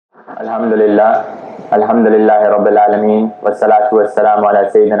Alhamdulillah, Alhamdulillahi Rabbil Alameen, wassalatu wassalamu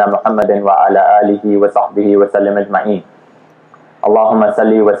ala Sayyidina Muhammadin wa ala alihi wa sahbihi wa sallim ajma'in. Allahumma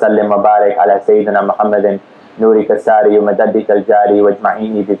salli wa sallim wa barik ala Sayyidina Muhammadin, nuri kasari wa madaddi kaljari wa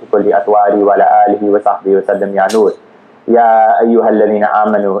ajma'ini bi kulli atwari wa ala alihi wa sahbihi wa sallim ya nur. Ya ayyuhalladhina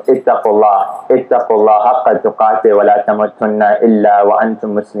amanu, ittaqullah haqqa tuqatih wa la tamutunna illa wa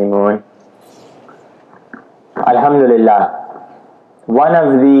antum muslimun. Alhamdulillah. One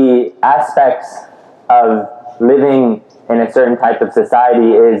of the aspects of living in a certain type of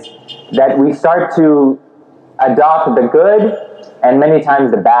society is that we start to adopt the good and many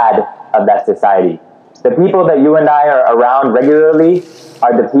times the bad of that society. The people that you and I are around regularly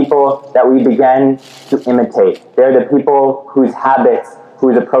are the people that we begin to imitate. They're the people whose habits,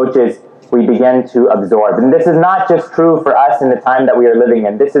 whose approaches we begin to absorb. And this is not just true for us in the time that we are living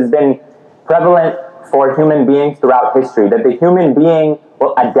in. This has been prevalent for human beings throughout history, that the human being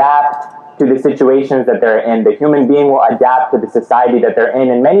will adapt to the situations that they're in. The human being will adapt to the society that they're in.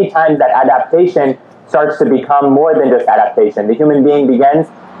 And many times that adaptation starts to become more than just adaptation. The human being begins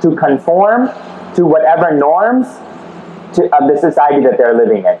to conform to whatever norms of the society that they're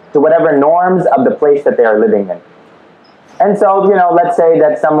living in, to whatever norms of the place that they are living in. And so, let's say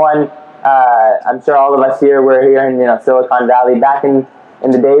that someone, I'm sure all of us here, we're here in Silicon Valley, back in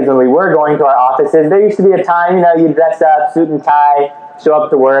the days when we were going to our offices, there used to be a time, you dress up, suit and tie, show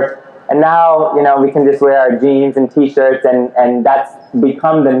up to work, and now, we can just wear our jeans and t-shirts, and that's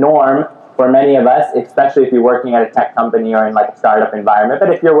become the norm for many of us, especially if you're working at a tech company or in like a startup environment.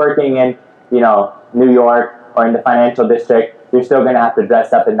 But if you're working in, New York or in the financial district, you're still going to have to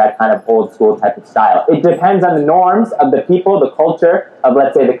dress up in that kind of old school type of style. It depends on the norms of the people, the culture of,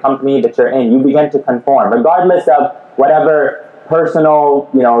 let's say, the company that you're in. You begin to conform, regardless of whatever personal,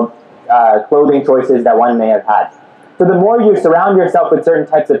 clothing choices that one may have had. So the more you surround yourself with certain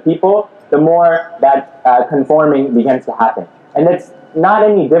types of people, the more that conforming begins to happen. And it's not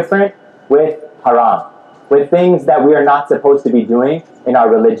any different with haram, with things that we are not supposed to be doing in our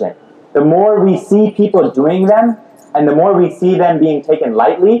religion. The more we see people doing them, and the more we see them being taken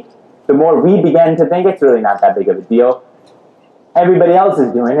lightly, the more we begin to think it's really not that big of a deal. Everybody else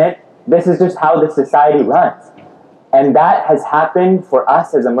is doing it. This is just how the society runs. And that has happened for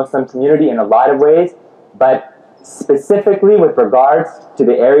us as a Muslim community in a lot of ways, but specifically with regards to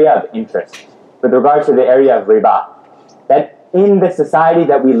the area of interest, with regards to the area of riba. That in the society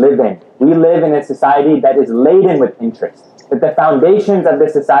that we live in a society that is laden with interest. That the foundations of the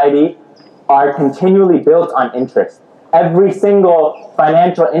society are continually built on interest. Every single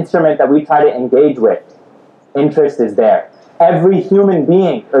financial instrument that we try to engage with, interest is there. Every human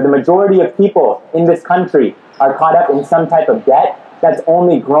being, or the majority of people in this country, are caught up in some type of debt that's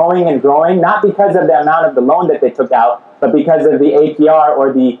only growing and growing, not because of the amount of the loan that they took out, but because of the APR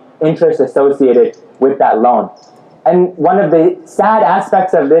or the interest associated with that loan. And one of the sad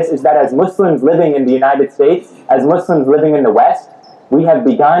aspects of this is that as Muslims living in the United States, as Muslims living in the West, we have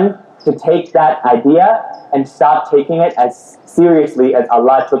begun to take that idea and stop taking it as seriously as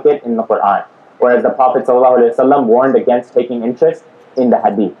Allah took it in the Quran. Whereas the Prophet ﷺ warned against taking interest in the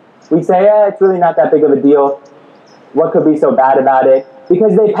hadith. We say, it's really not that big of a deal. What could be so bad about it?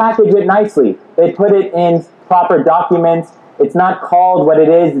 Because they package it nicely. They put it in proper documents. It's not called what it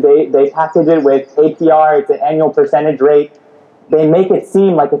is. They package it with APR. It's an annual percentage rate. They make it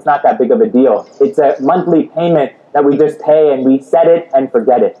seem like it's not that big of a deal. It's a monthly payment that we just pay and we set it and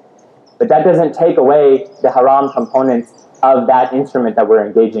forget it. But that doesn't take away the haram components of that instrument that we're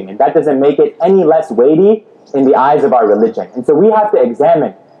engaging in. That doesn't make it any less weighty in the eyes of our religion. And so we have to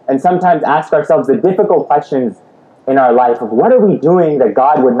examine and sometimes ask ourselves the difficult questions in our life of what are we doing that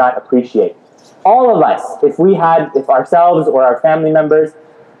God would not appreciate? All of us, if ourselves or our family members,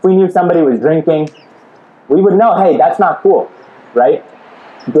 if we knew somebody was drinking, we would know, hey, that's not cool, right?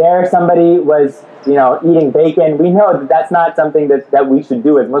 There somebody was, eating bacon, we know that that's not something that we should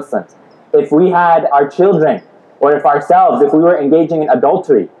do as Muslims. If we had our children, or if ourselves, if we were engaging in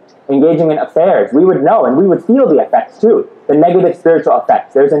adultery, engaging in affairs, we would know and we would feel the effects too, the negative spiritual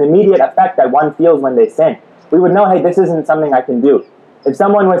effects. There's an immediate effect that one feels when they sin. We would know, hey, this isn't something I can do. If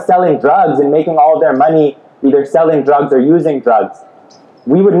someone was selling drugs and making all their money either selling drugs or using drugs,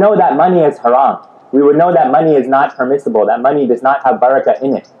 we would know that money is haram. We would know that money is not permissible. That money does not have barakah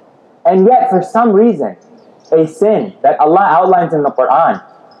in it. And yet, for some reason, a sin that Allah outlines in the Quran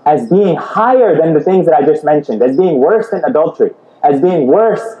as being higher than the things that I just mentioned, as being worse than adultery, as being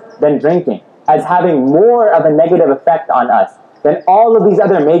worse than drinking, as having more of a negative effect on us than all of these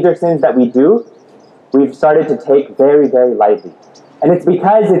other major sins that we do, we've started to take very, very lightly. And it's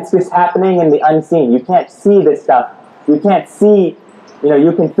because it's just happening in the unseen. You can't see this stuff. You can't see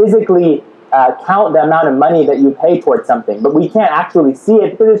You can physically count the amount of money that you pay towards something, but we can't actually see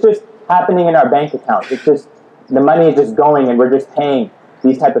it because it's just happening in our bank account. It's just, the money is just going and we're just paying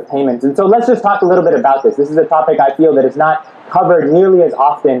these type of payments. And so let's just talk a little bit about this. This is a topic I feel that is not covered nearly as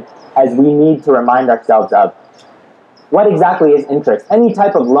often as we need to remind ourselves of. What exactly is interest? Any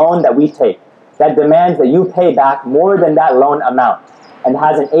type of loan that we take that demands that you pay back more than that loan amount and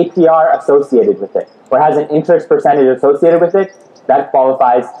has an APR associated with it, or has an interest percentage associated with it, that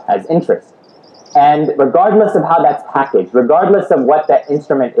qualifies as interest. And regardless of how that's packaged, regardless of what that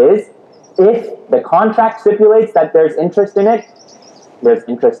instrument is, if the contract stipulates that there's interest in it, there's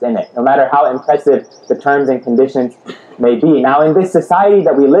interest in it, no matter how impressive the terms and conditions may be. Now, in this society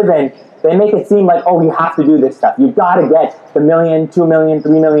that we live in, they make it seem like, oh, you have to do this stuff. You've got to get the $1 million, $2 million,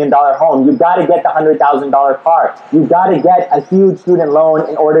 $3 million home. You've got to get the $100,000 car. You've got to get a huge student loan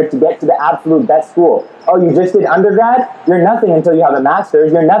in order to get to the absolute best school. Oh, you just did undergrad? You're nothing until you have a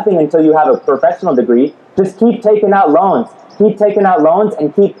master's. You're nothing until you have a professional degree. Just keep taking out loans. Keep taking out loans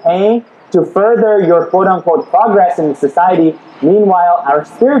and keep paying to further your quote-unquote progress in society. Meanwhile, our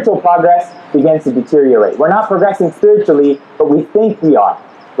spiritual progress begins to deteriorate. We're not progressing spiritually, but we think we are.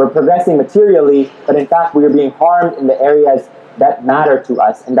 We're progressing materially, but in fact we are being harmed in the areas that matter to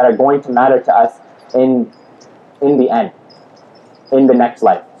us and that are going to matter to us in the end, in the next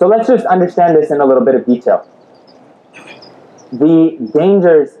life. So let's just understand this in a little bit of detail. The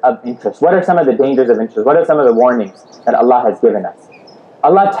dangers of interest. What are some of the dangers of interest? What are some of the warnings that Allah has given us?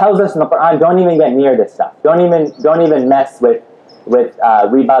 Allah tells us in the Quran, don't even get near this stuff. Don't even mess with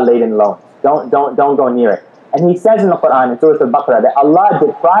riba-laden loans. Don't go near it. And He says in the Quran, in Surah Al-Baqarah, that Allah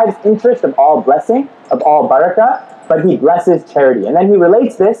deprives interest of all blessing, of all barakah, but He blesses charity. And then He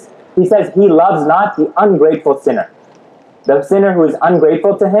relates this. He says, He loves not the ungrateful sinner. The sinner who is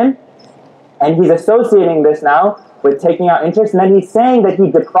ungrateful to Him. And He's associating this now with taking out interest. And then He's saying that He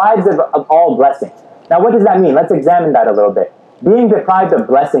deprives of all blessing. Now what does that mean? Let's examine that a little bit. Being deprived of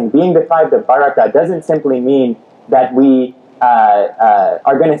blessing, being deprived of barakah doesn't simply mean that we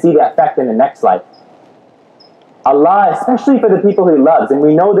are going to see the effect in the next life. Allah, especially for the people He loves, and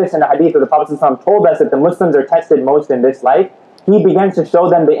we know this in the hadith of the Prophet ﷺ told us that the Muslims are tested most in this life, He begins to show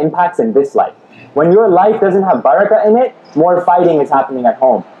them the impacts in this life. When your life doesn't have barakah in it, more fighting is happening at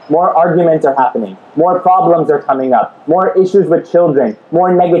home. More arguments are happening. More problems are coming up. More issues with children.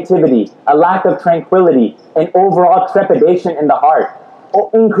 More negativity. A lack of tranquility. An overall trepidation in the heart.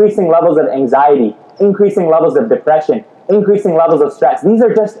 Increasing levels of anxiety. Increasing levels of depression. Increasing levels of stress. These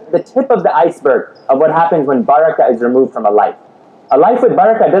are just the tip of the iceberg of what happens when barakah is removed from a life. A life with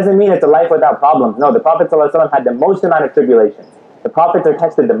barakah doesn't mean it's a life without problems. No, the Prophet ﷺ had the most amount of tribulations. The Prophets are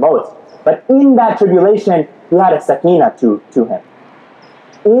tested the most. But in that tribulation, he had a sakina to him.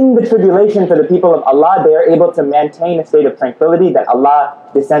 In the tribulation for the people of Allah, they are able to maintain a state of tranquility that Allah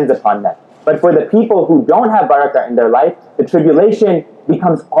descends upon them. But for the people who don't have barakah in their life, the tribulation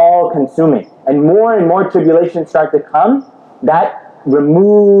becomes all-consuming. And more tribulations start to come that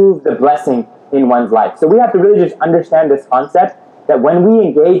remove the blessing in one's life. So we have to really just understand this concept that when we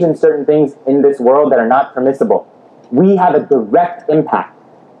engage in certain things in this world that are not permissible, we have a direct impact.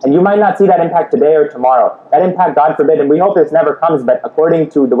 And you might not see that impact today or tomorrow. That impact, God forbid, and we hope this never comes, but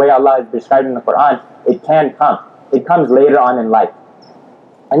according to the way Allah is described in the Quran, it can come. It comes later on in life.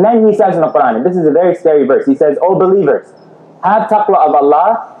 And then He says in the Quran, and this is a very scary verse, He says, O believers, have taqwa of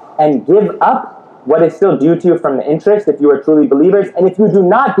Allah and give up what is still due to you from the interest if you are truly believers. And if you do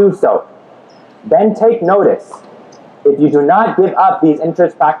not do so, then take notice. If you do not give up these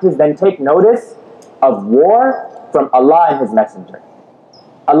interest practices, then take notice of war from Allah and His Messenger.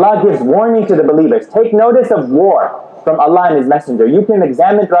 Allah gives warning to the believers. Take notice of war from Allah and His Messenger. You can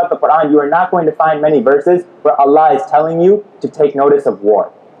examine throughout the Quran, you are not going to find many verses where Allah is telling you to take notice of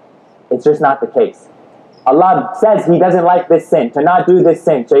war. It's just not the case. Allah says He doesn't like this sin, to not do this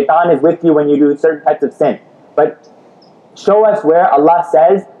sin. Shaitan is with you when you do certain types of sin. But show us where Allah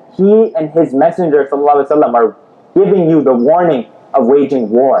says He and His Messenger ﷺ are giving you the warning of waging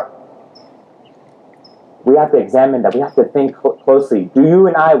war. We have to examine that. We have to think closely. Do you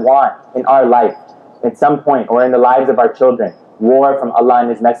and I want in our life, at some point, or in the lives of our children, war from Allah and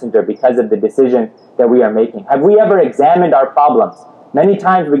His Messenger because of the decision that we are making? Have we ever examined our problems? Many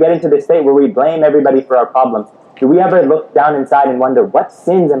times we get into this state where we blame everybody for our problems. Do we ever look down inside and wonder, what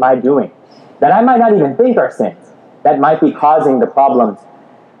sins am I doing that I might not even think are sins, that might be causing the problems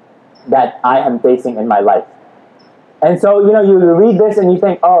that I am facing in my life? And so, you read this and you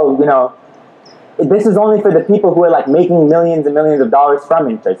think, oh, this is only for the people who are like making millions and millions of dollars from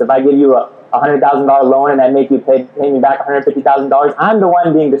interest. If I give you a $100,000 loan and I make you pay me back $150,000, I'm the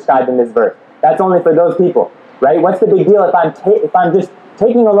one being described in this verse. That's only for those people. right? What's the big deal if I'm just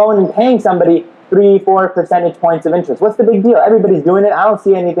taking a loan and paying somebody 3-4 percentage points of interest? What's the big deal? Everybody's doing it. I don't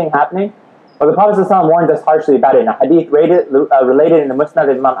see anything happening. Well, the Prophet ﷺ warns us harshly about it in a hadith related in the Musnad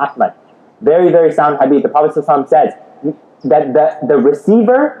of Imam Ahmad. Very, very sound hadith. The Prophet ﷺ says that the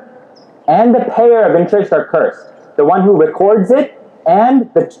receiver and the payer of interest are cursed. The one who records it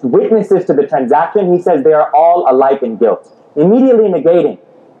and the witnesses to the transaction, he says they are all alike in guilt. Immediately negating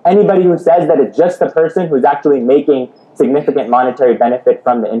anybody who says that it's just the person who's actually making significant monetary benefit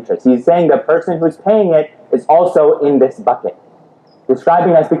from the interest. He's saying the person who's paying it is also in this bucket.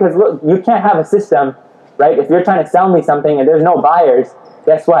 Describing us, because look, you can't have a system, right? If you're trying to sell me something and there's no buyers,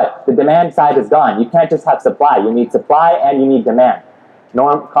 guess what? The demand side is gone. You can't just have supply. You need supply and you need demand.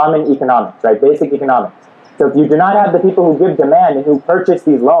 Common economics, right? Basic economics. So if you do not have the people who give demand and who purchase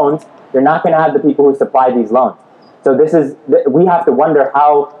these loans, you're not going to have the people who supply these loans. So we have to wonder,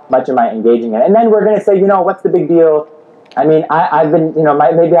 how much am I engaging in? And then we're going to say, what's the big deal? I mean, I've been,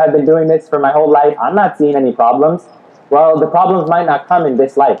 maybe I've been doing this for my whole life. I'm not seeing any problems. Well, the problems might not come in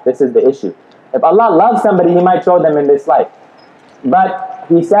this life. This is the issue. If Allah loves somebody, He might show them in this life. But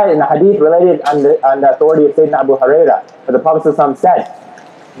He said in the hadith related on the authority of Sayyidina Abu Hurairah, where the Prophet ﷺ said,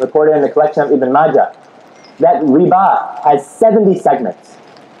 recorded in the collection of Ibn Majah, that riba has 70 segments,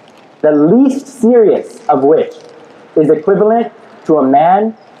 the least serious of which is equivalent to a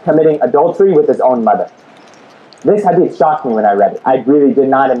man committing adultery with his own mother. This hadith shocked me when I read it. I really did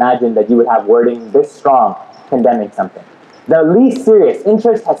not imagine that you would have wording this strong condemning something. The least serious,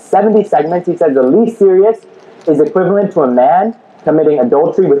 interest has 70 segments. He says the least serious is equivalent to a man committing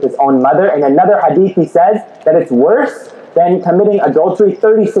adultery with his own mother. In another hadith he says that it's worse than committing adultery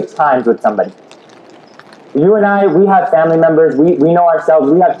 36 times with somebody. You and I, we have family members, we know ourselves,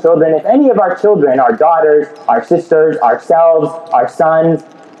 we have children. If any of our children, our daughters, our sisters, ourselves, our sons,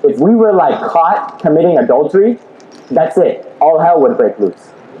 if we were caught committing adultery, that's it. All hell would break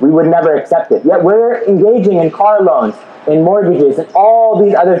loose. We would never accept it. Yet we're engaging in car loans, in mortgages, and all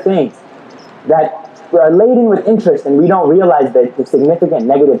these other things that are laden with interest, and we don't realize the significant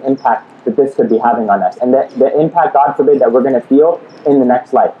negative impact that this could be having on us, and the impact, God forbid, that we're going to feel in the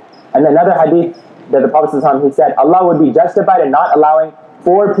next life. And another hadith that the Prophet ﷺ, he said, Allah would be justified in not allowing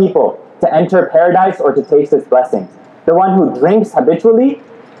 4 people to enter paradise or to taste its blessings. The one who drinks habitually,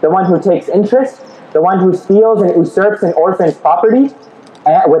 the one who takes interest, the one who steals and usurps an orphan's property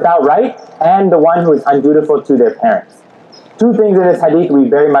without right, and the one who is undutiful to their parents. 2 things in this hadith we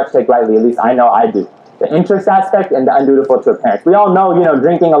very much take lightly, at least I know I do. The interest aspect and the undutiful to a parent. We all know,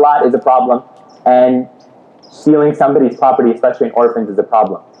 drinking a lot is a problem, and stealing somebody's property, especially in orphans, is a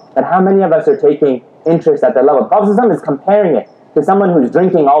problem. But how many of us are taking interest at that level? Prophet ﷺ is comparing it to someone who's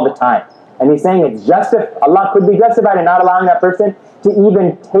drinking all the time. And he's saying Allah could be justified in not allowing that person to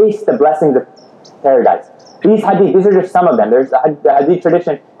even taste the blessings of paradise. These are just some of them. The hadith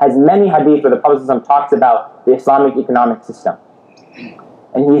tradition has many hadith where the Prophet ﷺ talks about the Islamic economic system.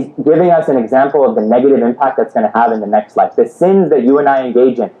 And he's giving us an example of the negative impact that's going to have in the next life. The sins that you and I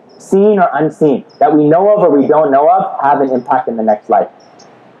engage in, seen or unseen, that we know of or we don't know of, have an impact in the next life.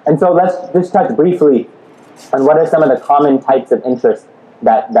 And so let's just touch briefly on what are some of the common types of interests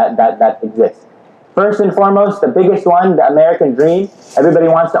that exist. First and foremost, the biggest one, the American dream, everybody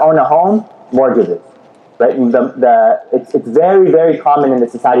wants to own a home, mortgages. Right? It's very, very common in the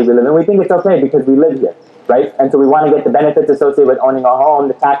society we live in. We think it's okay because we live here. Right? And so we want to get the benefits associated with owning a home,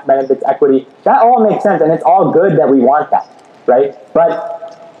 the tax benefits, equity. That all makes sense, and it's all good that we want that. Right?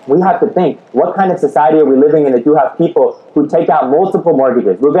 But we have to think, what kind of society are we living in that you have people who take out multiple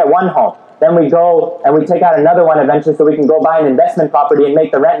mortgages? We'll get one home, then we go and we take out another one eventually so we can go buy an investment property and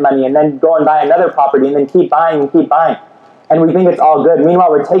make the rent money, and then go and buy another property and then keep buying and keep buying. And we think it's all good.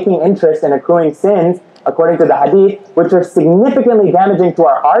 Meanwhile, we're taking interest in accruing sins, according to the hadith, which are significantly damaging to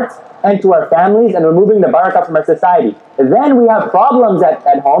our hearts and to our families and removing the barakah from our society. And then we have problems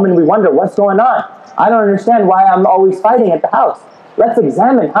at home and we wonder, what's going on? I don't understand why I'm always fighting at the house. Let's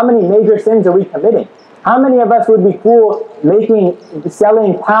examine how many major sins are we committing. How many of us would be cool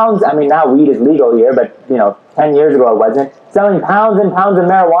selling pounds? I mean, now weed is legal here, but 10 years ago it wasn't. Selling pounds and pounds of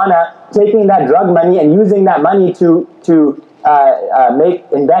marijuana, taking that drug money and using that money to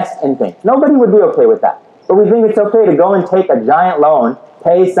invest in things. Nobody would be okay with that. But we think it's okay to go and take a giant loan,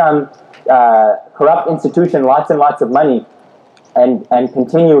 pay some corrupt institution lots and lots of money, and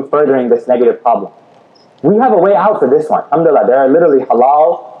continue furthering this negative problem. We have a way out for this one. Alhamdulillah, there are literally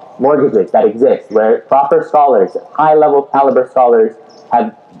halal mortgages that exist where proper scholars, high-level caliber scholars,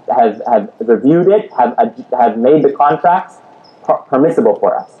 have reviewed it, have made the contracts permissible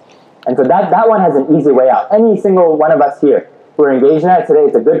for us. And so that one has an easy way out. Any single one of us here who are engaged in that, today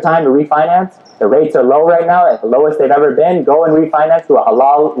it's a good time to refinance. The rates are low right now, at the lowest they've ever been. Go and refinance to a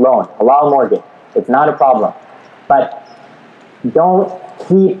halal loan, halal mortgage. It's not a problem. But don't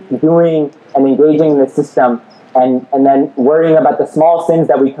keep doing and engaging in the system and then worrying about the small sins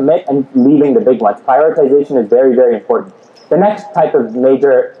that we commit and leaving the big ones. Prioritization is very, very important. The next type of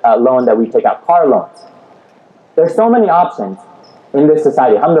major loan that we take out, car loans. There's so many options in this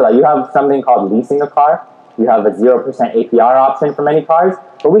society. Alhamdulillah, you have something called leasing a car. You have a 0% APR option for many cars.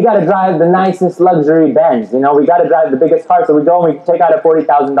 But we got to drive the nicest luxury Benz. You know, we got to drive the biggest car. So we go and we take out a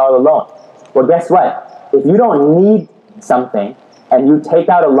 $40,000 loan. Well, guess what? If you don't need something and you take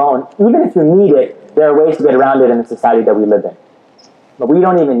out a loan, even if you need it, there are ways to get around it in the society that we live in. But we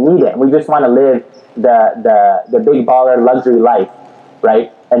don't even need it. We just want to live the big baller luxury life,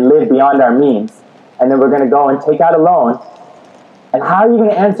 right? And live beyond our means. And then we're going to go and take out a loan. And how are you going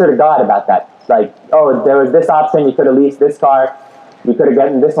to answer to God about that? Like, oh, there was this option. You could have leased this car. You could have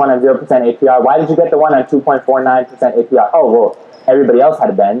gotten this one on 0% APR. Why did you get the one on 2.49% APR? Oh, well, everybody else had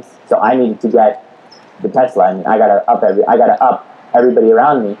a Benz, so I needed to get the Tesla. I mean, I got to up everybody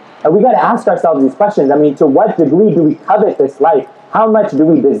around me. And we got to ask ourselves these questions. I mean, to what degree do we covet this life? How much do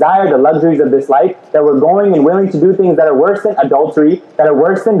we desire the luxuries of this life that we're going and willing to do things that are worse than adultery, that are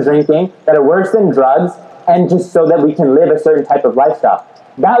worse than drinking, that are worse than drugs, and just so that we can live a certain type of lifestyle?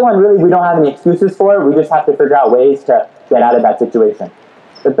 That one, really, we don't have any excuses for. We just have to figure out ways to get out of that situation.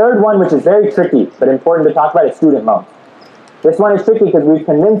 The third one, which is very tricky, but important to talk about, is student loans. This one is tricky because we've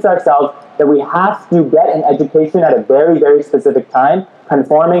convinced ourselves that we have to get an education at a very, very specific time,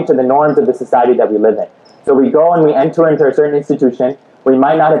 conforming to the norms of the society that we live in. So we go and we enter into a certain institution, we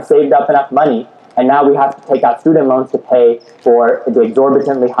might not have saved up enough money, and now we have to take out student loans to pay for the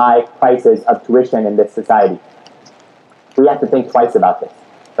exorbitantly high prices of tuition in this society. We have to think twice about this,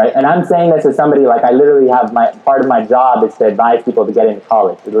 right? And I'm saying this as somebody, like, I literally have part of my job is to advise people to get into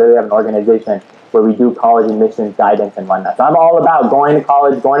college. We literally have an organization where we do college admissions, guidance, and whatnot. So I'm all about going to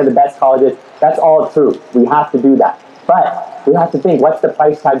college, going to the best colleges. That's all true. We have to do that. But we have to think, what's the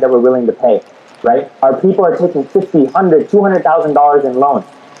price tag that we're willing to pay, right? Our people are taking $50,000, $100,000, $200,000 in loans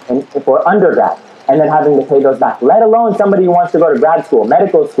for undergrad, and then having to pay those back. Let alone somebody who wants to go to grad school,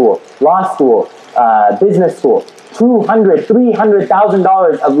 medical school, law school, business school. $200,000,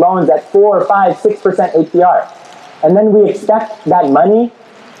 $300,000 of loans at 4%, 5%, 6% APR. And then we expect that money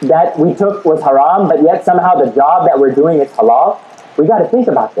that we took was haram, but yet somehow the job that we're doing is halal. We got to think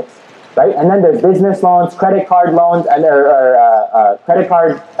about this, right? And then there's business loans, credit card loans, and credit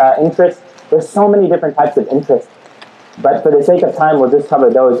card interest. There's so many different types of interest. But for the sake of time, we'll just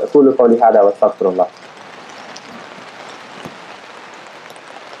cover those. أقول قولي هذا وأستغفر الله.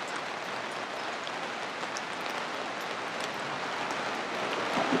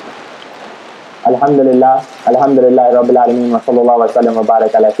 الحمد لله رب العالمين وصلى الله وسلم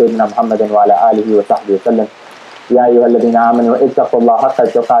وبارك على سيدنا محمد وعلى آله وصحبه وسلم. يا أيها الذين آمنوا اتقوا الله حق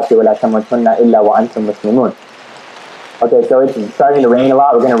تقاته ولا تموتن إلا وأنتم مسلمون. Okay, so it's starting to rain a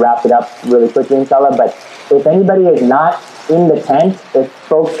lot. We're going to wrap it up really quickly, inshallah. But if anybody is not in the tent, if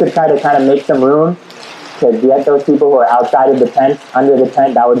folks could try to kind of make some room to get those people who are outside of the tent, under the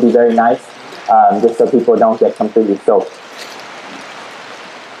tent, that would be very nice, just so people don't get completely soaked.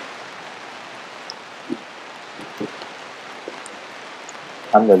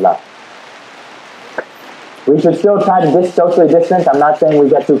 Alhamdulillah. We should still try to socially distance. I'm not saying we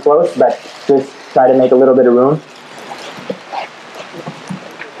get too close, but just try to make a little bit of room.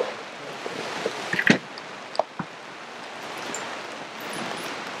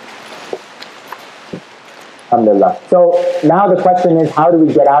 Alhamdulillah. So now the question is, how do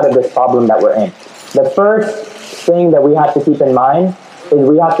we get out of this problem that we're in? The first thing that we have to keep in mind is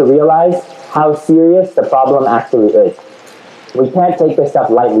we have to realize how serious the problem actually is. We can't take this stuff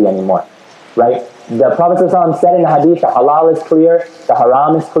lightly anymore, right? The Prophet ﷺ said in the hadith, the halal is clear, the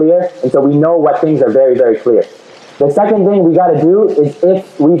haram is clear, and so we know what things are very, very clear. The second thing we got to do is,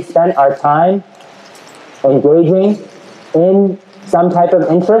 if we've spent our time engaging in some type of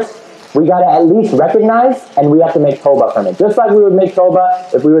interest, we got to at least recognize, and we have to make tawbah from it. Just like we would make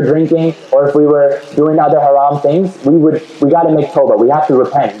tawbah if we were drinking or if we were doing other haram things, we got to make tawbah. We have to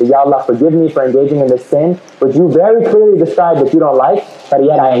repent. Ya Allah, forgive me for engaging in this sin, which you very clearly described that you don't like, but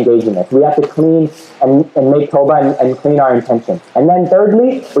yet I engage in it. We have to clean and make tawbah and clean our intentions. And then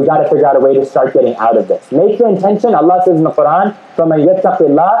thirdly, we got to figure out a way to start getting out of this. Make the intention. Allah says in the Quran, فَمَنْ يَتَّقِ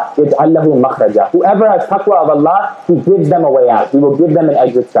اللَّهِ يَجْعَلْ لَهُ مَخْرَجًا. Whoever has taqwa of Allah, He gives them a way out. He will give them an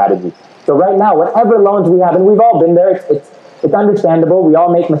exit strategy. So right now, whatever loans we have, and we've all been there, it's understandable. We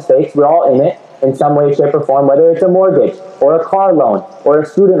all make mistakes. We're all in it. in some way, shape, or form, whether it's a mortgage or a car loan or a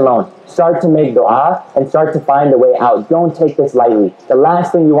student loan. Start to make dua and start to find a way out. Don't take this lightly. The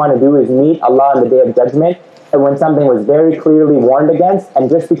last thing you want to do is meet Allah on the Day of Judgment and when something was very clearly warned against, and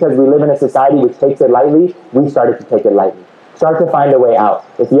just because we live in a society which takes it lightly, we started to take it lightly. Start to find a way out.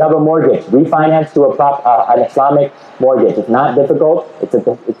 If you have a mortgage, refinance to an Islamic mortgage. It's not difficult. It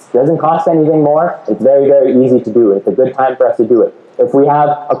doesn't cost anything more. It's very, very easy to do. It's a good time for us to do it. If we have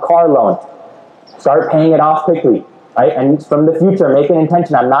a car loan, start paying it off quickly, right? And from the future, make an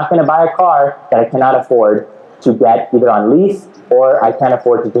intention. I'm not going to buy a car that I cannot afford to get either on lease or I can't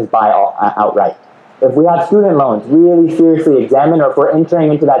afford to just buy outright. If we have student loans, really seriously examine, or if we're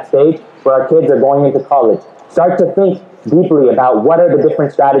entering into that stage where our kids are going into college, start to think deeply about what are the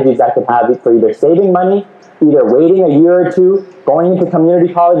different strategies I could have for either saving money, either waiting a year or two, going into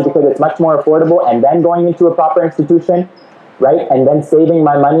community college because it's much more affordable, and then going into a proper institution, right? And then saving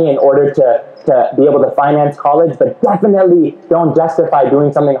my money in order to be able to finance college. But definitely don't justify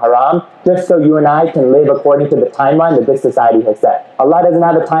doing something haram just so you and I can live according to the timeline that this society has set. Allah doesn't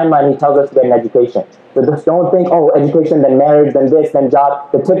have a timeline. He tells us to get an education. So just don't think, oh, education, then marriage, then this, then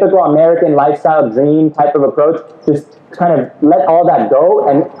job. The typical American lifestyle dream type of approach, just kind of let all that go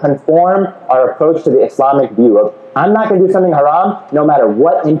and conform our approach to the Islamic view of, I'm not going to do something haram no matter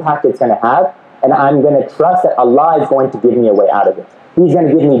what impact it's going to have, and I'm going to trust that Allah is going to give me a way out of it. He's going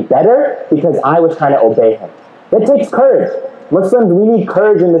to give me better because I was trying to obey Him. That takes courage. Muslims, we need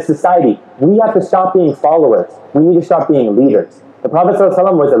courage in this society. We have to stop being followers. We need to stop being leaders. The Prophet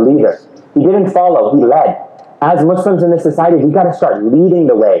ﷺ was a leader. He didn't follow, he led. As Muslims in this society, we got to start leading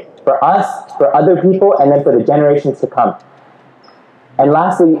the way for us, for other people, and then for the generations to come. And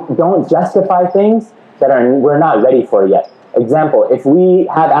lastly, don't justify things that we're not ready for yet. Example, if we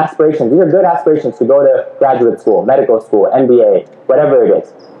have aspirations, these are good aspirations to go to graduate school, medical school, MBA, whatever it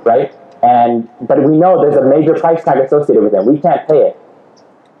is, right? But we know there's a major price tag associated with them. We can't pay it.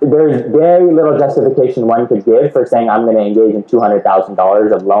 There's very little justification one could give for saying I'm going to engage in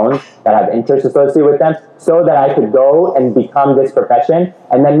 $200,000 of loans that have interest associated with them so that I could go and become this profession.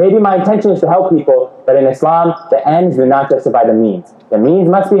 And then maybe my intention is to help people, but in Islam, the ends do not justify the means. The means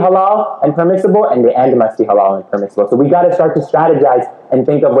must be halal and permissible, and the end must be halal and permissible. So we got to start to strategize and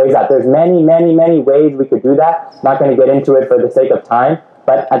think of ways out. There's many, many, many ways we could do that. Not going to get into it for the sake of time,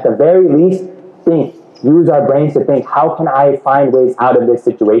 but at the very least, think. Use our brains to think, how can I find ways out of this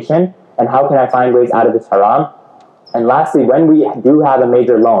situation? And how can I find ways out of this haram? And lastly, when we do have a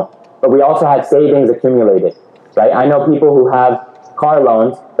major loan, but we also have savings accumulated, right? I know people who have car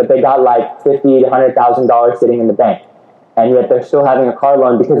loans, but they got like $50,000 to $100,000 sitting in the bank. And yet they're still having a car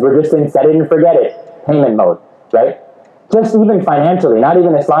loan because we're just in set it and forget it payment mode, right? Just even financially, not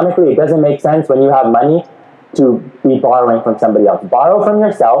even Islamically, it doesn't make sense when you have money to be borrowing from somebody else. Borrow from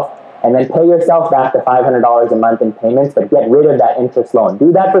yourself, and then pay yourself back the $500 a month in payments, but get rid of that interest loan.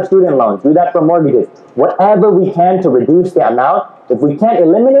 Do that for student loans. Do that for mortgages. Whatever we can to reduce the amount. If we can't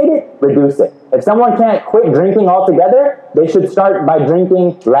eliminate it, reduce it. If someone can't quit drinking altogether, they should start by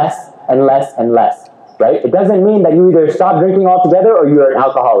drinking less and less and less, right? It doesn't mean that you either stop drinking altogether or you're an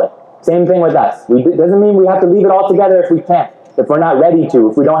alcoholic. Same thing with us. It doesn't mean we have to leave it altogether if we can't. If we're not ready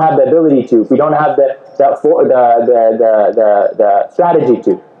to, if we don't have the ability to, if we don't have the strategy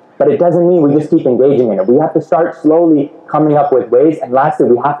to. But it doesn't mean we just keep engaging in it. We have to start slowly coming up with ways. And lastly,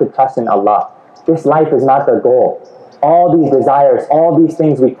 we have to trust in Allah. This life is not the goal. All these desires, all these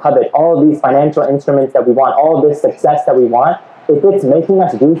things we covet, all these financial instruments that we want, all this success that we want, if it's making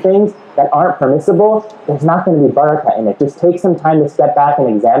us do things that aren't permissible, there's not going to be barakah in it. Just take some time to step back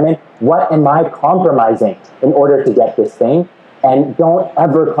and examine, what am I compromising in order to get this thing? And don't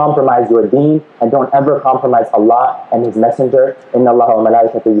ever compromise your deen, and don't ever compromise Allah and His Messenger. Inna Allah wa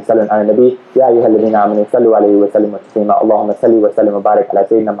malaikatahu yusalluna ala nabi ya ayyuhalladhina amanu sallu alayhi wa sallimu taslima. Allahumma salli wa sallim wa barik ala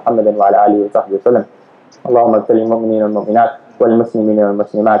sayyidina Muhammadin wa ala alihi wa sahbihi wa sallam. Allahumma ighfir lil mu'minina wal mu'minat wal muslimina wal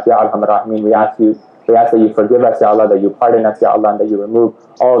muslimat ya arhamar rahimin. We ask that you forgive us, Ya Allah, that you pardon us, Ya Allah, and that you remove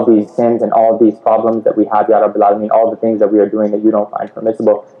all these sins and all these problems that we have, Ya Rabbil Alameen, all the things that we are doing that you don't find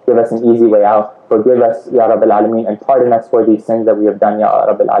permissible. Give us an easy way out. Forgive us, Ya Rabbil Alameen, and pardon us for these sins that we have done, Ya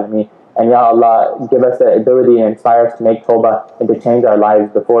Rabbil Alameen. And Ya Allah, give us the ability and inspire us to make tawbah and to change our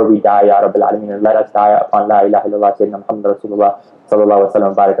lives before we die, Ya Rabbil Alameen. And let us die upon La ilaha illallah, Sayyidina Muhammad Rasulullah, sallallahu wa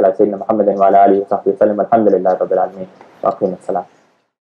sallam, barik ala Sayyidina Muhammadin wa ala alihi wa sahbihi wa sallam. Alhamdulillah Rabbil Alameen. Wa aqim as-salam.